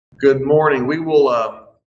Good morning. We're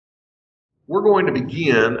going to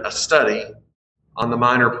begin a study on the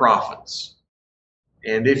minor prophets.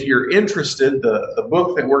 And if you're interested, the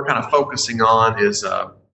book that we're kind of focusing on is,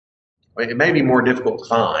 it may be more difficult to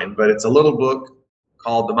find, but it's a little book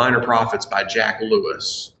called The Minor Prophets by Jack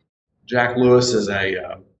Lewis. Jack Lewis is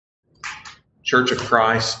a Church of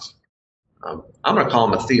Christ. I'm going to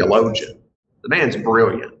call him a theologian. The man's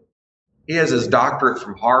brilliant. He has his doctorate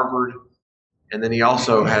from Harvard, and then he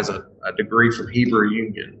also has a degree from Hebrew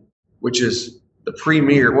Union, which is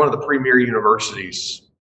one of the premier universities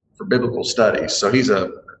for biblical studies. So he's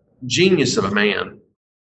a genius of a man.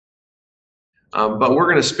 But we're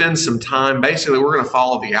going to spend some time. Basically, we're going to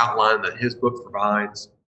follow the outline that his book provides.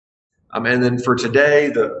 And then for today,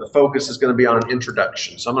 the focus is going to be on an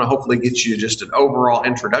introduction. So I'm going to hopefully get you just an overall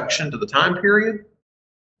introduction to the time period.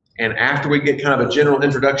 And after we get kind of a general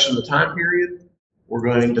introduction to the time period, we're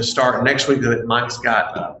going to start next week. Mike's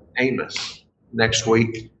got Amos next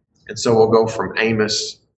week. And so we'll go from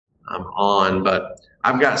Amos on. But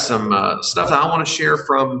I've got some stuff that I want to share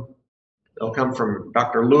it'll come from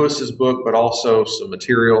Dr. Lewis's book, but also some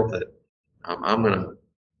material that I'm going to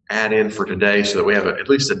add in for today so that we have at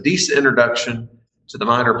least a decent introduction to the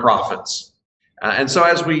minor prophets. And so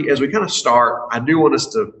as we kind of start, I do want us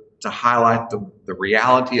to highlight the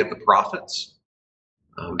reality of the prophets.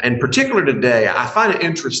 And particular today, I find it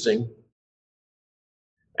interesting,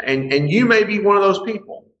 and you may be one of those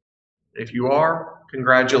people. If you are,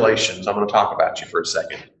 congratulations. I'm going to talk about you for a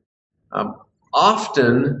second.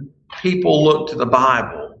 Often people look to the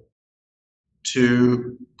Bible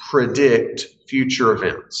to predict future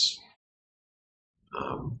events.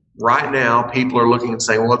 Right now, people are looking and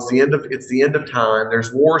saying, well, it's the end of time.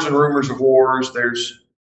 There's wars and rumors of wars.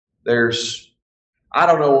 There's I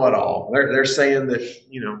don't know what all. They're saying that,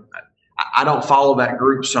 I don't follow that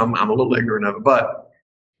group, so I'm a little ignorant of it. But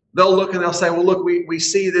they'll look and they'll say, well, look, we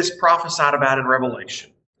see this prophesied about in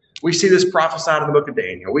Revelation. We see this prophesied in the book of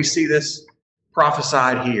Daniel. We see this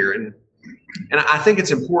prophesied here. And I think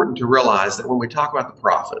it's important to realize that when we talk about the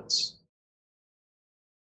prophets,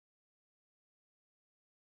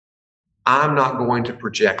 I'm not going to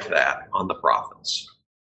project that on the prophets.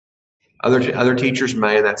 Other teachers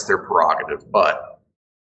may, and that's their prerogative. But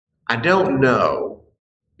I don't know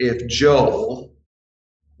if Joel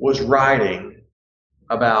was writing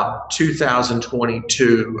about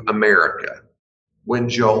 2022 America when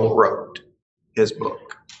Joel wrote his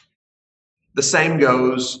book. The same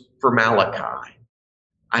goes for Malachi.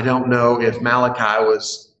 I don't know if Malachi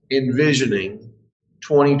was envisioning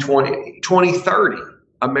 2030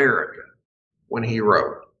 America when he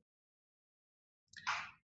wrote.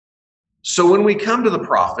 So when we come to the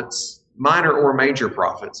prophets, minor or major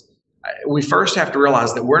prophets, we first have to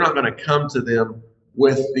realize that we're not going to come to them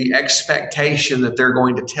with the expectation that they're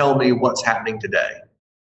going to tell me what's happening today.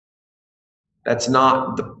 That's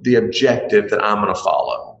not the objective that I'm going to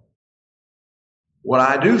follow. What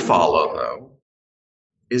I do follow, though,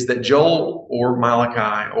 is that Joel or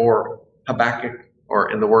Malachi or Habakkuk, or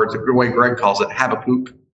in the words, the way Greg calls it,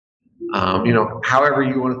 Habakkuk, however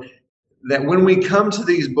you want to, that when we come to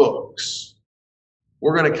these books,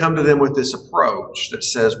 we're going to come to them with this approach that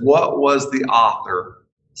says, what was the author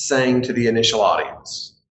saying to the initial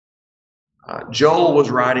audience? Joel was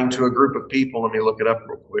writing to a group of people. Let me look it up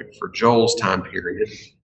real quick for Joel's time period.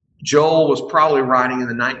 Joel was probably writing in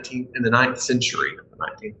the 9th century,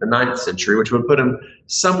 which would put him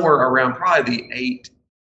somewhere around probably the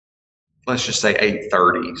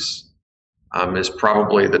 830s, is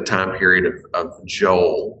probably the time period of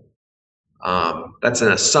Joel. That's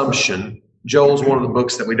an assumption. Joel's one of the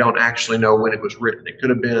books that we don't actually know when it was written. It could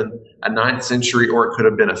have been a 9th century or it could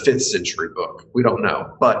have been a 5th century book. We don't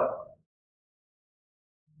know. But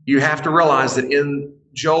you have to realize that in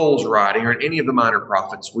Joel's writing, or in any of the minor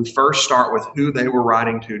prophets, we first start with who they were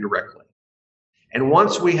writing to directly. And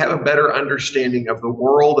once we have a better understanding of the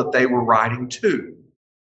world that they were writing to,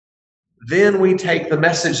 then we take the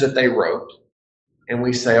message that they wrote and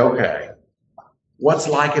we say, okay, what's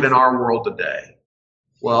like it in our world today?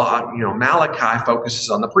 Well, Malachi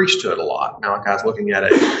focuses on the priesthood a lot. Malachi's looking at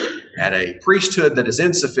a priesthood that is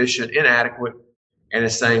insufficient, inadequate, and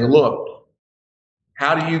is saying, look,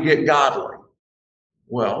 how do you get godly?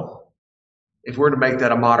 Well, if we're to make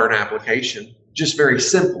that a modern application, just very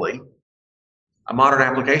simply, a modern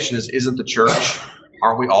application isn't the church.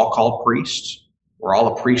 Aren't we all called priests? We're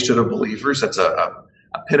all a priesthood of believers. That's a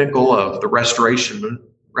pinnacle of the restoration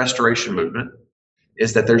movement.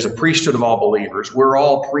 Is that there's a priesthood of all believers. We're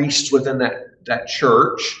all priests within that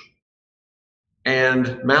church.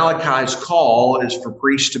 And Malachi's call is for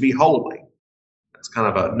priests to be holy. That's kind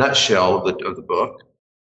of a nutshell of the book.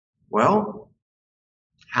 Well,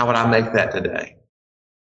 how would I make that today?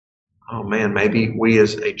 Oh man, maybe we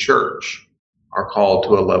as a church are called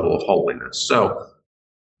to a level of holiness. So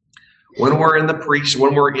when we're in the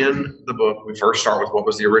book, we first start with what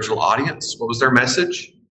was the original audience, what was their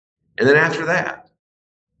message, and then after that,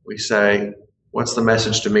 we say, what's the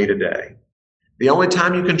message to me today? The only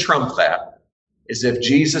time you can trump that is if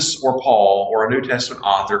Jesus or Paul or a New Testament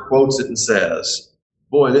author quotes it and says,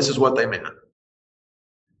 boy, this is what they meant.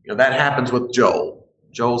 That happens with Joel.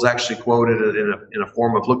 Joel's actually quoted it in a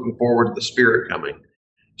form of looking forward to the Spirit coming.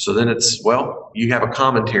 So then you have a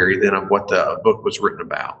commentary then of what the book was written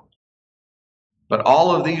about. But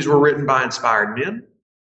all of these were written by inspired men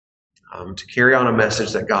to carry on a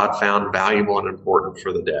message that God found valuable and important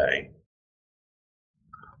for the day.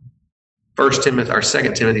 2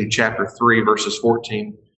 Timothy chapter 3, verses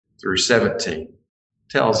 14 through 17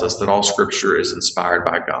 tells us that all Scripture is inspired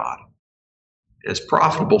by God. It's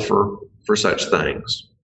profitable for such things.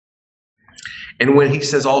 And when he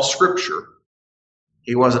says all Scripture,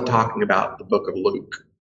 he wasn't talking about the book of Luke.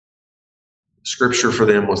 Scripture for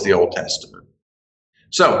them was the Old Testament.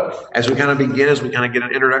 So as we kind of get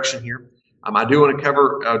an introduction here, I do want to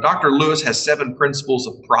cover, Dr. Lewis has 7 principles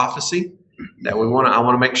of prophecy that I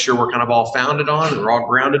want to make sure we're kind of all founded on and we're all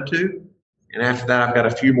grounded to. And after that, I've got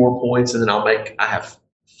a few more points, and then I have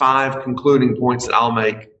 5 concluding points that I'll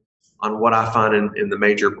make on what I find in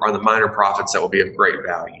the minor prophets that will be of great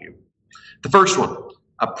value. The first one,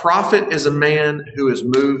 a prophet is a man who is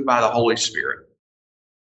moved by the Holy Spirit.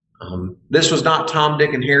 This was not Tom,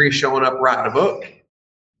 Dick, and Harry showing up writing a book,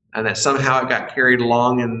 and that somehow it got carried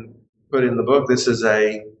along and put in the book. This is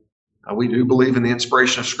we do believe in the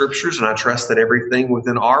inspiration of Scriptures, and I trust that everything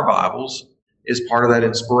within our Bibles is part of that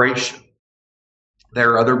inspiration. There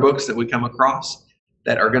are other books that we come across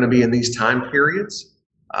that are going to be in these time periods.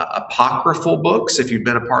 Apocryphal books, if you've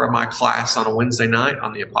been a part of my class on a Wednesday night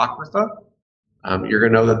on the Apocrypha, you're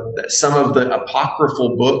going to know that some of the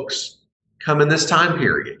apocryphal books come in this time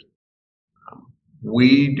period.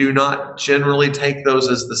 We do not generally take those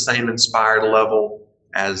as the same inspired level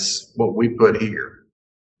as what we put here.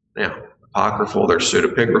 Now, apocryphal, there's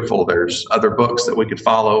pseudepigraphal, there's other books that we could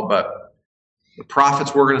follow, but the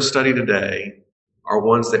prophets we're going to study today are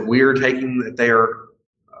ones that we are taking that they are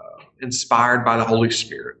inspired by the Holy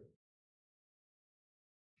Spirit.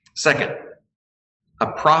 Second,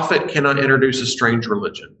 a prophet cannot introduce a strange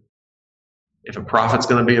religion. If a prophet's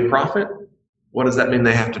going to be a prophet, what does that mean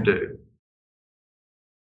they have to do?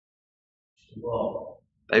 Well,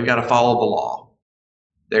 they've got to follow the law.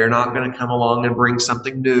 They're not going to come along and bring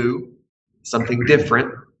something new, something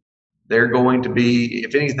different. They're going to be,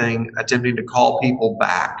 if anything, attempting to call people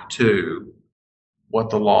back to what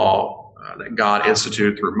the law that God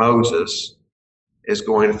instituted through Moses is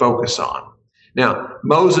going to focus on. Now,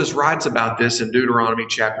 Moses writes about this in Deuteronomy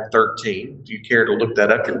chapter 13. If you care to look that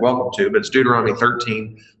up, you're welcome to, but it's Deuteronomy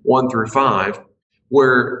 13, 1 through 5,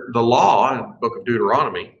 where the law, in the book of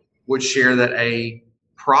Deuteronomy, would share that a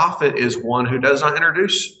prophet is one who does not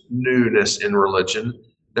introduce newness in religion.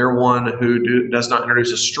 They're one who does not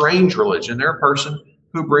introduce a strange religion. They're a person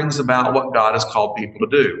who brings about what God has called people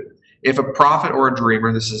to do. If a prophet or a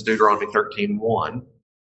dreamer, this is Deuteronomy 13:1,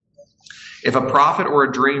 if a prophet or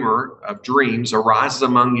a dreamer of dreams arises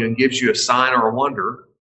among you and gives you a sign or a wonder,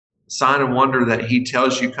 sign and wonder that he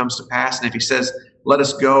tells you comes to pass, and if he says, let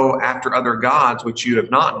us go after other gods which you have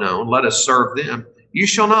not known, let us serve them, you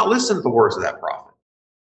shall not listen to the words of that prophet.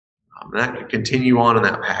 That could continue on in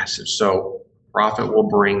that passage. So the prophet will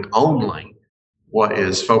bring only what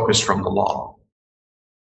is focused from the law.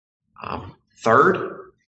 Third,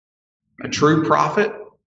 a true prophet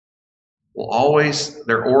will always,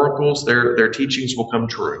 their oracles, their teachings will come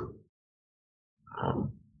true.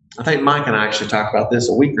 I think Mike and I actually talked about this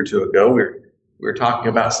a week or two ago. We were talking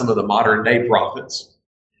about some of the modern day prophets.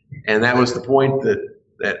 And that was the point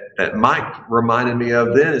that Mike reminded me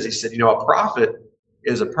of then, is he said, a prophet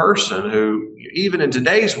is a person who, even in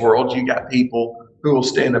today's world, you got people who will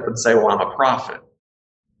stand up and say, well, I'm a prophet.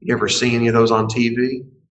 You ever see any of those on TV?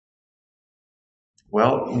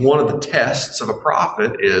 Well, one of the tests of a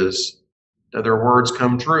prophet is, do their words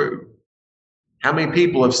come true? How many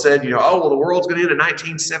people have said, the world's going to end in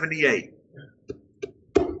 1978.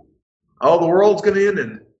 Oh, the world's going to end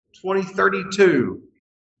in 2032.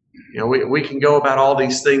 We can go about all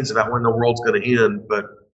these things about when the world's going to end, but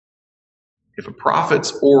if a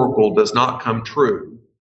prophet's oracle does not come true,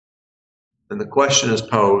 then the question is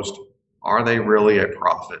posed, are they really a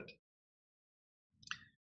prophet?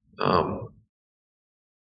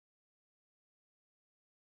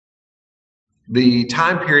 The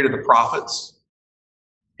time period of the prophets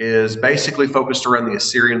is basically focused around the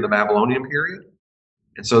Assyrian and the Babylonian period.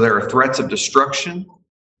 And so there are threats of destruction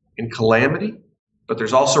and calamity, but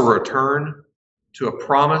there's also a return to a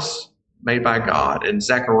promise made by God. And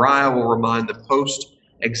Zechariah will remind the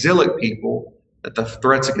post-exilic people that the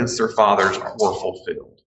threats against their fathers were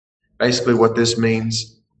fulfilled. Basically, what this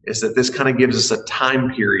means is that this kind of gives us a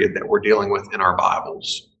time period that we're dealing with in our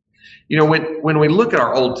Bibles. You know, when we look at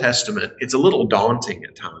our Old Testament, it's a little daunting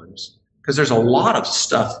at times because there's a lot of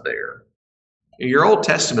stuff there. Your Old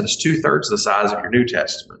Testament is 2/3 the size of your New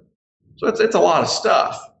Testament. So it's a lot of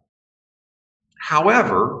stuff.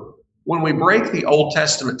 However, when we break the Old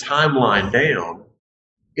Testament timeline down,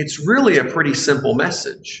 it's really a pretty simple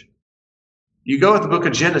message. You go at the book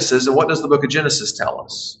of Genesis, and what does the book of Genesis tell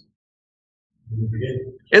us?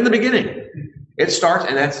 In the beginning. It starts,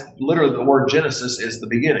 and that's literally the word Genesis is the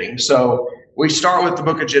beginning. So we start with the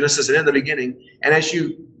book of Genesis and in the beginning. And as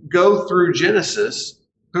you go through Genesis,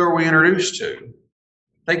 who are we introduced to?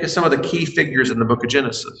 Think of some of the key figures in the book of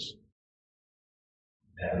Genesis.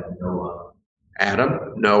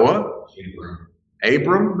 Adam, Noah,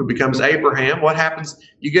 Abram, who becomes Abraham. What happens?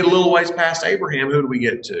 You get a little ways past Abraham. Who do we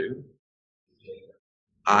get to?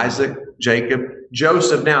 Isaac, Jacob,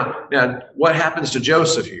 Joseph. Now, what happens to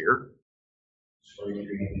Joseph here?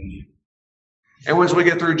 And once we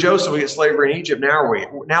get through Joseph, we get slavery in Egypt.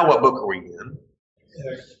 Now what book are we in?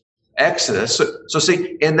 Exodus. So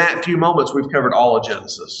see, in that few moments, we've covered all of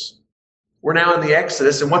Genesis. We're now in the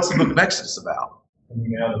Exodus, and what's the book of Exodus about?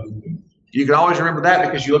 You can always remember that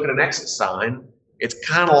because you look at an exit sign. It's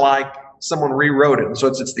kind of like someone rewrote it. So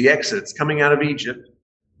it's the exit. It's coming out of Egypt.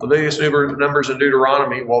 Leviticus, Numbers, and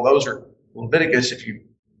Deuteronomy. Well, those are Leviticus. If you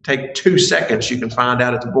take 2 seconds, you can find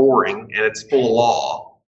out it's boring and it's full of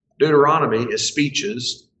law. Deuteronomy is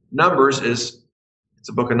speeches. Numbers it's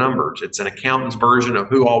a book of Numbers. It's an accountant's version of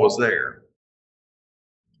who all was there.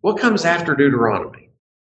 What comes after Deuteronomy?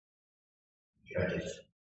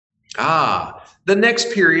 The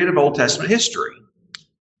next period of Old Testament history.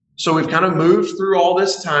 So we've kind of moved through all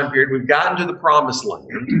this time period. We've gotten to the promised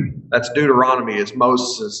land. That's Deuteronomy, is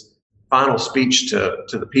Moses' final speech to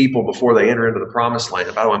the people before they enter into the promised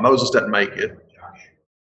land. By the way, Moses doesn't make it.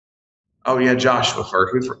 Oh, yeah, Joshua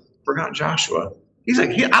first. We forgot Joshua. He's like,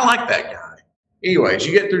 I like that guy. Anyways,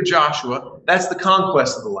 you get through Joshua. That's the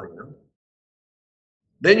conquest of the land.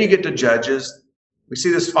 Then you get to Judges. We see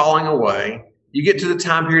this falling away. You get to the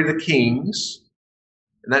time period of the Kings.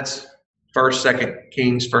 And that's 1st, 2nd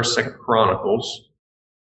Kings, 1st, 2nd Chronicles.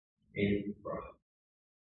 And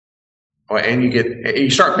you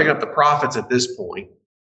start picking up the prophets at this point.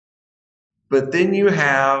 But then you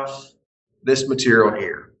have this material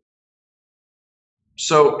here.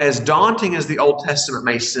 So as daunting as the Old Testament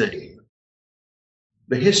may seem,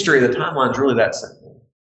 the history of the timeline is really that simple.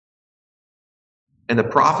 And the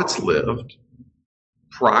prophets lived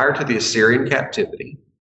prior to the Assyrian captivity,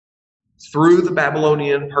 through the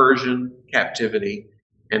Babylonian, Persian captivity,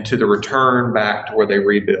 and to the return back to where they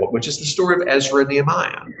rebuilt, which is the story of Ezra and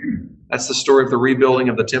Nehemiah. That's the story of the rebuilding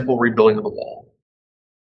of the temple, rebuilding of the wall.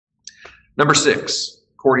 Number 6,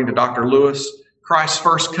 according to Dr. Lewis, Christ's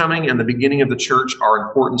first coming and the beginning of the church are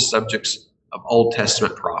important subjects of Old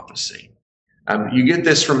Testament prophecy. You get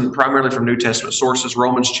this primarily from New Testament sources.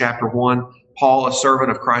 Romans chapter 1, Paul, a servant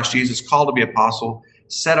of Christ Jesus, called to be apostle,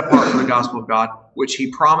 set apart for the gospel of God, which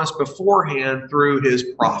he promised beforehand through his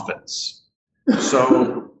prophets.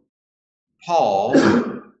 So Paul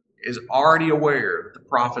is already aware that the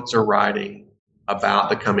prophets are writing about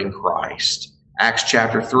the coming Christ. Acts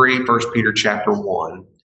chapter 3, 1 Peter chapter 1.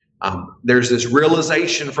 There's this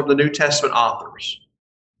realization from the New Testament authors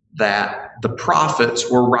that the prophets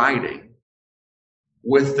were writing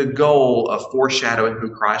with the goal of foreshadowing who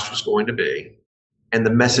Christ was going to be and the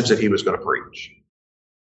message that he was going to preach.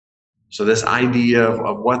 So this idea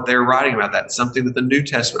of what they're writing about, that's something that the New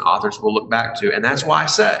Testament authors will look back to. And that's why I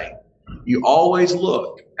say you always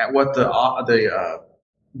look at what the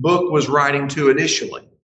book was writing to initially.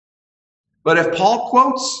 But if Paul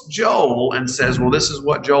quotes Joel and says, well, this is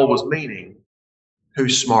what Joel was meaning,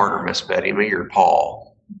 who's smarter, Miss Betty, me or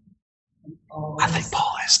Paul? I think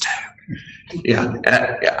Paul is too. Yeah,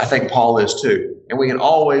 I think Paul is too. And we can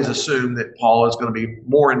always assume that Paul is going to be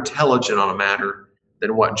more intelligent on a matter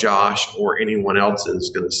than what Josh or anyone else is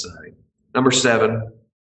going to say. Number 7,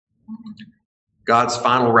 God's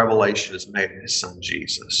final revelation is made in his son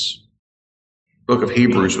Jesus. The book of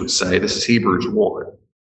Hebrews would say, this is Hebrews 1.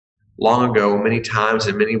 Long ago, many times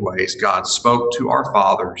in many ways, God spoke to our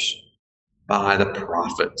fathers by the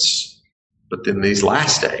prophets. But in these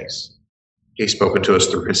last days, he's spoken to us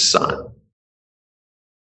through his son.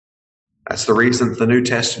 That's the reason that the New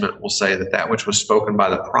Testament will say that that which was spoken by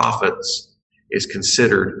the prophets is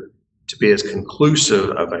considered to be as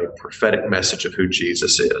conclusive of a prophetic message of who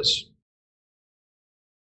Jesus is.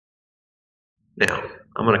 Now,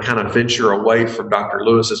 I'm going to kind of venture away from Dr.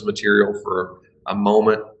 Lewis's material for a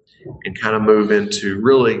moment and kind of move into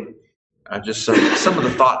really just some of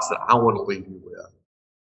the thoughts that I want to leave you with.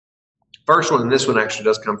 First one, and this one actually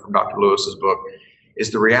does come from Dr. Lewis's book,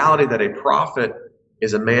 is the reality that a prophet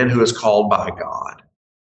is a man who is called by God.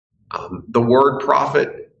 The word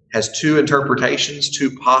prophet has two interpretations,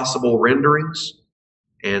 two possible renderings.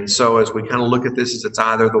 And so as we kind of look at this, it's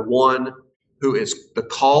either the one who is the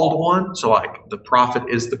called one, so like the prophet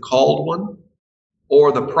is the called one,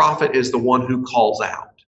 or the prophet is the one who calls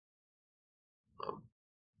out.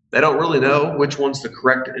 They don't really know which one's the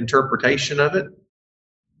correct interpretation of it,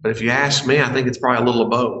 but if you ask me, I think it's probably a little of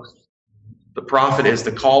both. The prophet is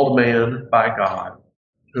the called man by God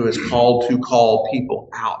who is called to call people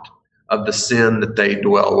out of the sin that they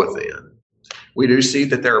dwell within. We do see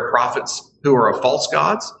that there are prophets who are of false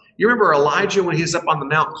gods. You remember Elijah when he's up on the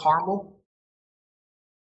Mount Carmel?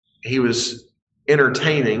 He was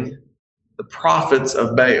entertaining the prophets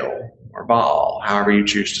of Baal or Baal, however you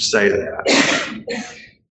choose to say that.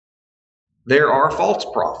 There are false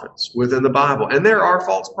prophets within the Bible, and there are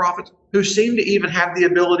false prophets who seem to even have the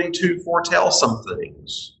ability to foretell some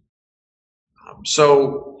things.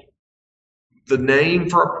 So the name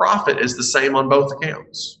for a prophet is the same on both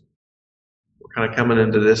accounts. We're kind of coming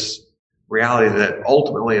into this reality that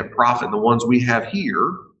ultimately a prophet, and the ones we have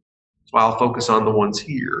here, that's why I'll focus on the ones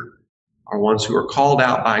here, are ones who are called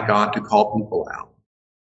out by God to call people out.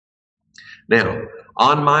 Now,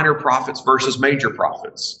 on minor prophets versus major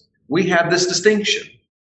prophets, we have this distinction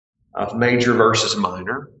of major versus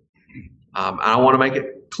minor. I want to make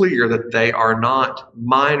it clear that they are not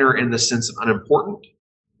minor in the sense of unimportant.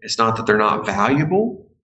 It's not that they're not valuable,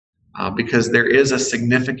 because there is a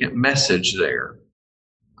significant message there.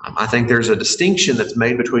 I think there's a distinction that's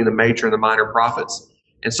made between the major and the minor prophets.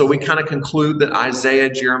 And so we kind of conclude that Isaiah,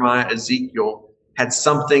 Jeremiah, Ezekiel had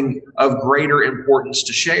something of greater importance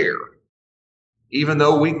to share. Even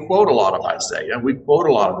though we quote a lot of Isaiah, we quote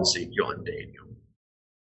a lot of Ezekiel and Daniel.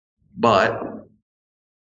 But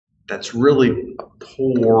that's really a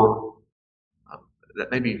poor,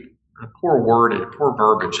 that may be a poor word and poor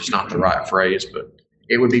verbiage is not the right phrase, but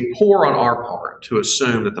it would be poor on our part to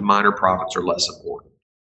assume that the minor prophets are less important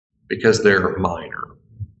because they're minor.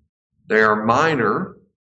 They are minor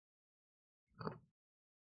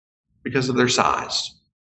because of their size.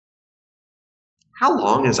 How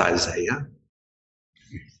long is Isaiah?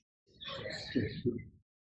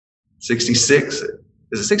 66?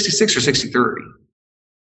 Is it 66 or 63?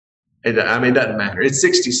 It doesn't matter. It's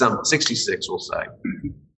 60-something, 66, we'll say.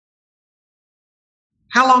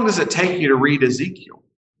 How long does it take you to read Ezekiel?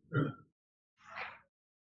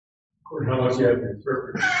 How much you have to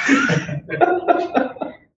interpret?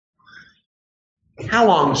 How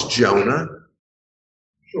long's Jonah?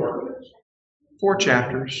 Sure. 4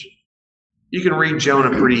 chapters. You can read Jonah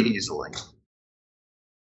pretty easily.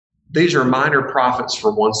 These are minor prophets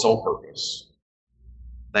for one sole purpose.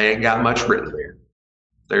 They ain't got much written there.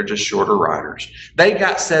 They're just shorter writers. They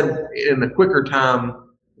got said in a quicker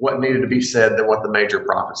time what needed to be said than what the major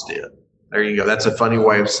prophets did. There you go. That's a funny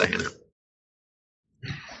way of saying it.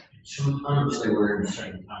 Sometimes they were in the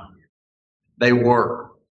same time. They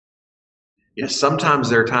were. Yes, sometimes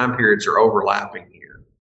their time periods are overlapping here.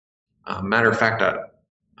 Matter of fact,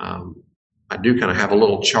 I do kind of have a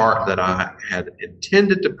little chart that I had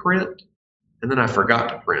intended to print, and then I forgot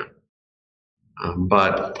to print.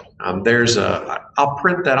 But I'll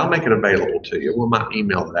print that. I'll make it available to you. We might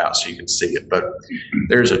email it out so you can see it. But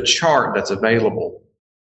there's a chart that's available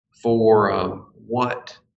for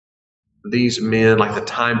what these men, like the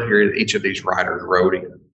time period that each of these writers wrote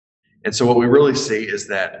in. And so what we really see is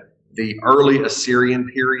that the early Assyrian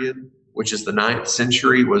period, which is the 9th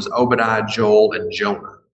century, was Obadiah, Joel, and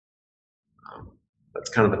Jonah. That's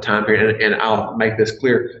kind of the time period. And I'll make this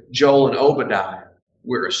clear. Joel and Obadiah,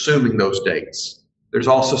 we're assuming those dates. There's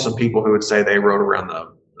also some people who would say they wrote around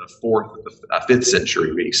the 5th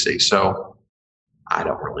century BC. So I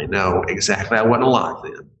don't really know exactly. I wasn't alive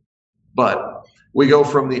then. But we go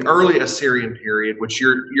from the early Assyrian period, which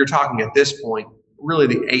you're talking at this point, really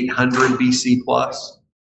the 800 BC plus.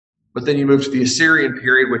 But then you move to the Assyrian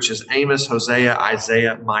period, which is Amos, Hosea,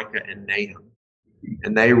 Isaiah, Micah, and Nahum.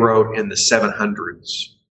 And they wrote in the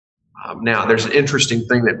 700s. Now, there's an interesting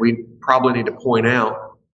thing that we probably need to point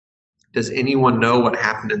out. Does anyone know what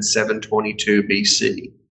happened in 722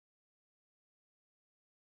 BC?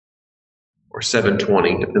 Or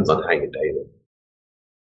 720, depends on how you date it.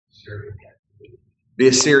 The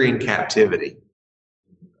Assyrian captivity.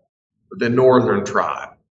 The northern tribe.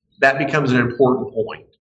 That becomes an important point.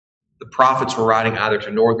 The prophets were writing either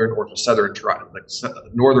to northern or to southern tribe, like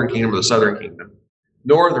northern kingdom or the southern kingdom.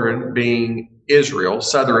 Northern being Israel,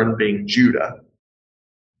 southern being Judah.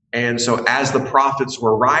 And so as the prophets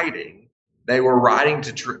were writing, they were writing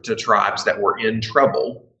to tribes that were in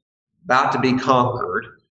trouble, about to be conquered.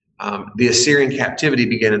 The Assyrian captivity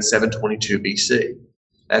began in 722 BC.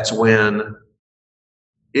 That's when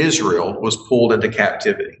Israel was pulled into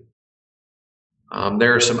captivity.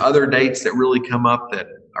 There are some other dates that really come up that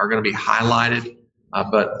are going to be highlighted,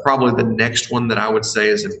 but probably the next one that I would say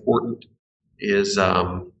is important is,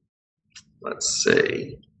 let's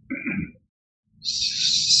see,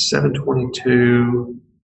 722,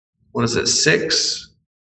 what is it,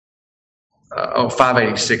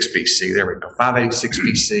 586 BC. There we go. 586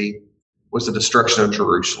 BC was the destruction of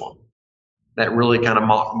Jerusalem. That really kind of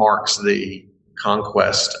marks the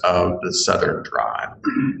conquest of the southern tribe.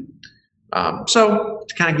 So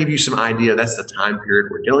to kind of give you some idea, that's the time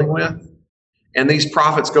period we're dealing with. And these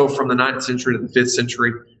prophets go from the 9th century to the 5th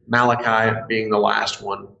century, Malachi being the last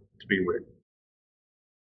one to be written.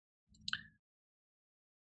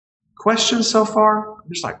 Questions so far?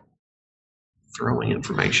 I'm just like throwing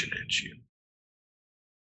information at you.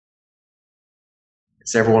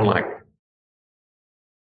 Is everyone like,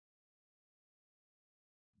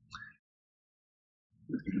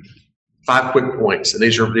 five quick points, and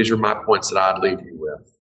these are my points that I'd leave you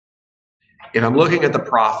with. If I'm looking at the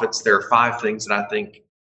prophets, there are 5 things that I think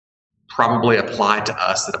probably apply to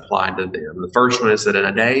us that apply to them. The first one is that in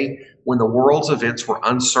a day when the world's events were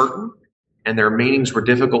uncertain and their meanings were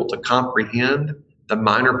difficult to comprehend, the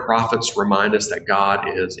minor prophets remind us that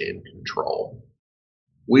God is in control.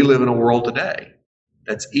 We live in a world today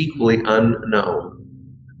that's equally unknown.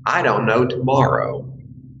 I don't know tomorrow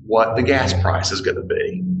what the gas price is going to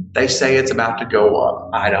be. They say it's about to go up.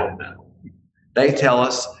 I don't know. They tell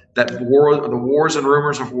us that the wars and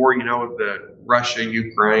rumors of war, the Russia,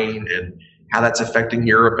 Ukraine, and how that's affecting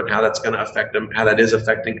Europe and how that's going to affect them, how that is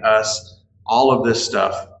affecting us, all of this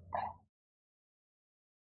stuff.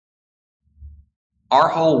 Our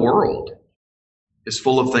whole world is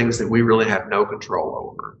full of things that we really have no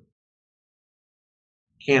control over.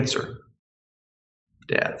 Cancer,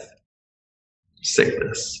 death,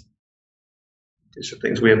 sickness. These are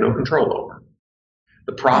things we have no control over.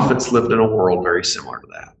 The prophets lived in a world very similar to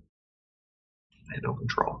that. They had no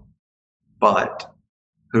control. But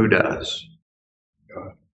who does?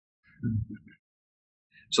 God.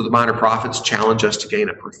 So the minor prophets challenge us to gain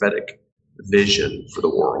a prophetic vision for the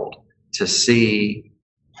world, to see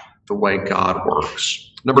the way God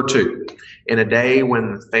works. Number 2, in a day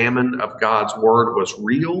when the famine of God's word was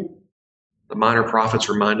real, the minor prophets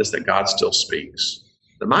remind us that God still speaks.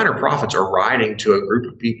 The minor prophets are writing to a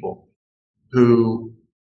group of people who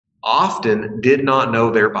often did not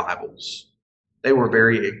know their Bibles. They were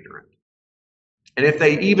very ignorant. And if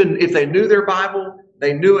they knew their Bible,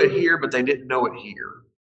 they knew it here, but they didn't know it here.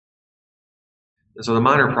 And so the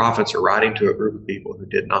minor prophets are writing to a group of people who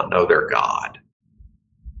did not know their God.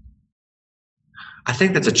 I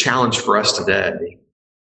think that's a challenge for us today.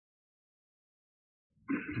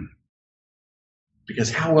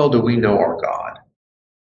 Because how well do we know our God?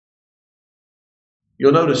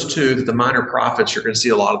 You'll notice, too, that the minor prophets, you're going to see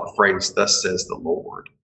a lot of the phrase, thus says the Lord.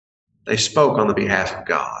 They spoke on the behalf of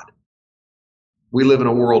God. We live in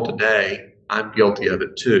a world today, I'm guilty of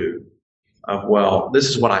it too, of, well, this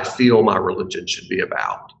is what I feel my religion should be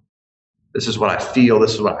about. This is what I feel,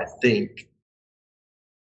 this is what I think.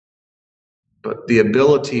 But the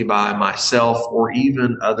ability by myself or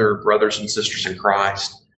even other brothers and sisters in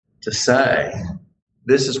Christ to say,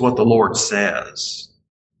 this is what the Lord says,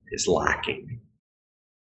 is lacking.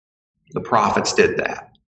 The prophets did that.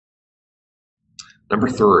 Number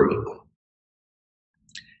 3,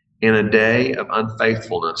 in a day of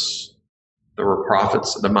unfaithfulness,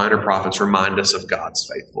 the minor prophets remind us of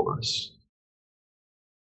God's faithfulness.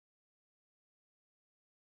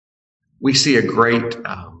 We see a great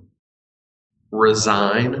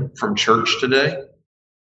resign from church today,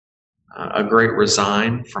 a great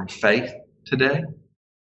resign from faith today.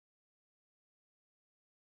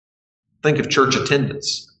 Think of church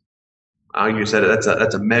attendance. You said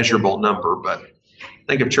that's a measurable number, but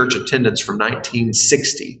think of church attendance from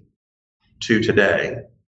 1960 to today.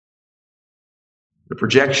 The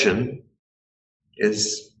projection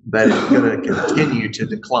is that it's going to continue to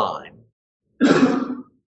decline.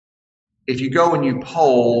 If you go and you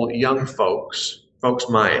poll young folks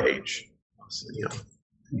my age,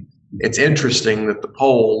 It's interesting that the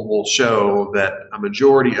poll will show that a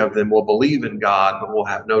majority of them will believe in God, but will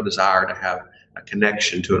have no desire to have a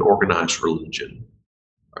connection to an organized religion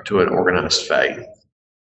or to an organized faith.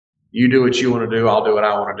 You do what you want to do, I'll do what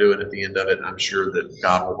I want to do, and at the end of it, I'm sure that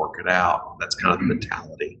God will work it out. That's kind of the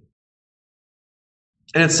mentality.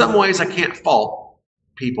 And in some ways, I can't fault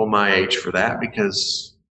people my age for that,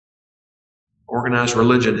 because organized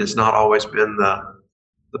religion has not always been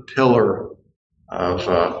the pillar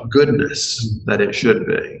of goodness that it should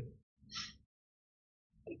be.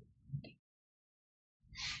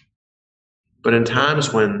 But in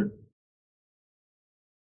times when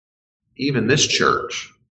even this church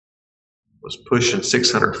was pushing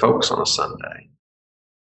 600 folks on a Sunday,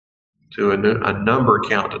 to a number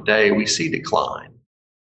count today, we see decline.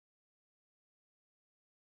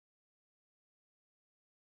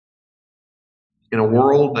 In a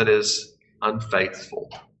world that is unfaithful,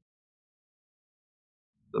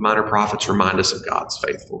 the minor prophets remind us of God's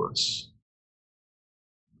faithfulness.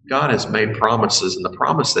 God has made promises, and the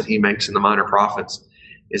promise that he makes in the minor prophets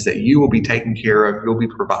is that you will be taken care of, you'll be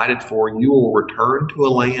provided for, you will return to a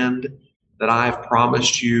land that I have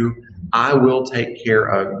promised you. I will take care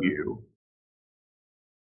of you.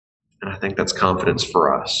 And I think that's confidence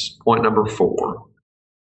for us. Point number 4.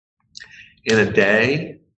 In a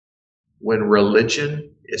day when religion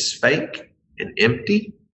is fake and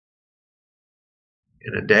empty,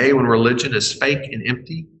 in a day when religion is fake and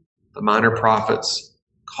empty, the minor prophets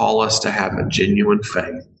call us to have a genuine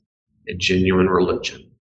faith, a genuine religion.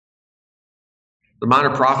 The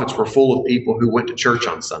minor prophets were full of people who went to church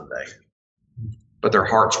on Sunday, but their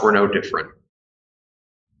hearts were no different.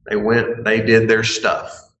 They went, they did their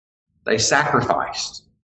stuff. They sacrificed,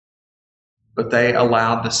 but they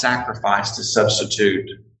allowed the sacrifice to substitute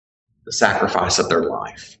the sacrifice of their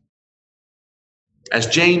life. As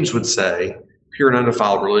James would say, pure and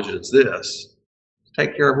undefiled religion is this: to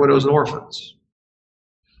take care of widows and orphans,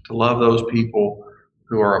 to love those people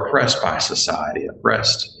who are oppressed by society,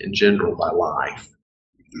 oppressed in general by life.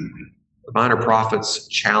 The minor prophets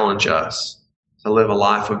challenge us to live a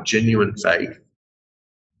life of genuine faith.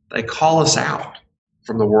 They call us out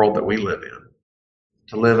from the world that we live in,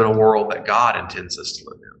 to live in a world that God intends us to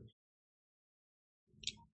live in.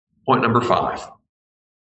 Point number 5.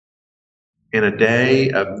 In a day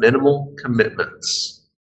of minimal commitments,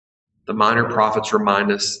 the minor prophets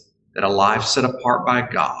remind us that a life set apart by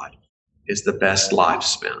God is the best life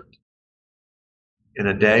spent. In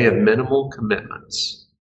a day of minimal commitments,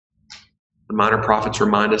 the minor prophets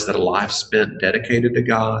remind us that a life spent dedicated to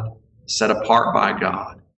God, set apart by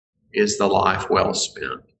God, is the life well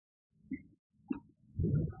spent.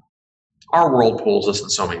 Our world pulls us in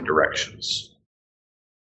so many directions.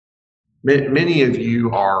 Many of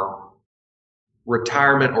you are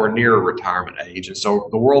retirement or near retirement age, and so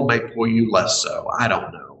the world may pull you less so. I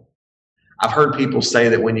don't know. I've heard people say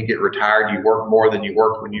that when you get retired, you work more than you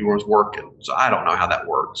worked when you was working. So I don't know how that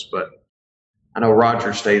works, but I know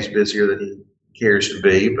Roger stays busier than he cares to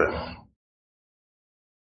be. But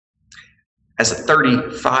as a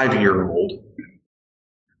 35-year-old,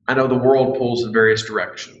 I know the world pulls in various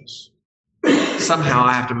directions. Somehow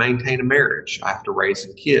I have to maintain a marriage. I have to raise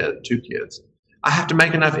a kid, 2 kids. I have to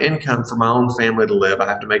make enough income for my own family to live. I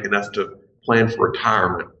have to make enough to plan for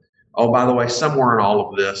retirement. Oh, by the way, somewhere in all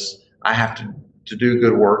of this, I have to do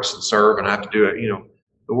good works and serve, and I have to do it. You know,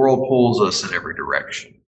 the world pulls us in every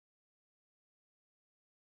direction.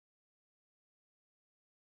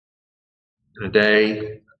 In a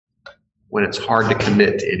day when it's hard to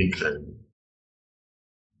commit to anything,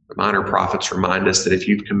 the minor prophets remind us that if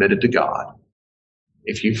you've committed to God,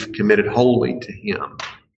 if you've committed wholly to him,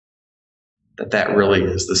 that really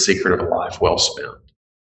is the secret of a life well spent.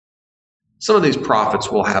 Some of these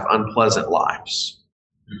prophets will have unpleasant lives.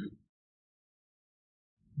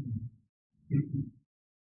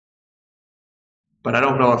 But I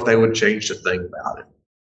don't know if they would change a thing about it.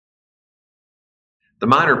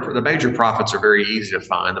 The major prophets are very easy to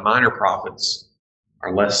find. The minor prophets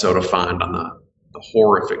are less so to find on the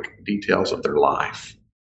horrific details of their life.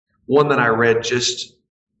 One that I read just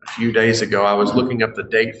a few days ago, I was looking up the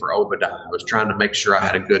date for Obadiah. I was trying to make sure I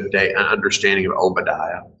had a good date, an understanding of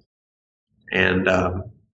Obadiah. And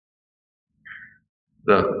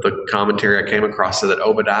the commentary I came across said that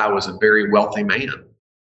Obadiah was a very wealthy man.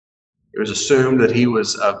 It was assumed that he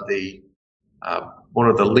was of the one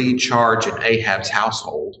of the lead charge in Ahab's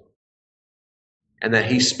household, and that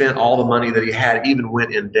he spent all the money that he had, even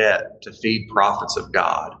went in debt to feed prophets of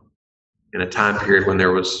God in a time period when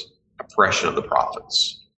there was oppression of the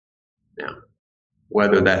prophets. Now,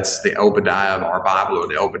 whether that's the Obadiah of our Bible or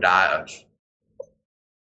the Obadiah of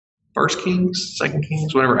First Kings, Second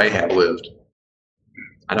Kings, whenever Ahab lived.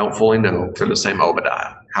 I don't fully know if they're the same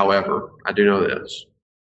Obadiah. However, I do know this.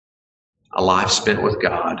 A life spent with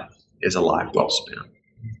God is a life well spent.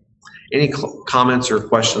 Any comments or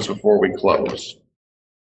questions before we close?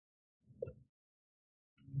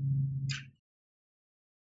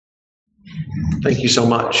 Thank you so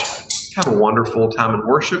much. Have a wonderful time in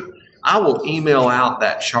worship. I will email out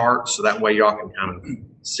that chart so that way y'all can kind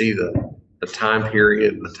of see the time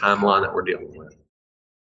period and the timeline that we're dealing with.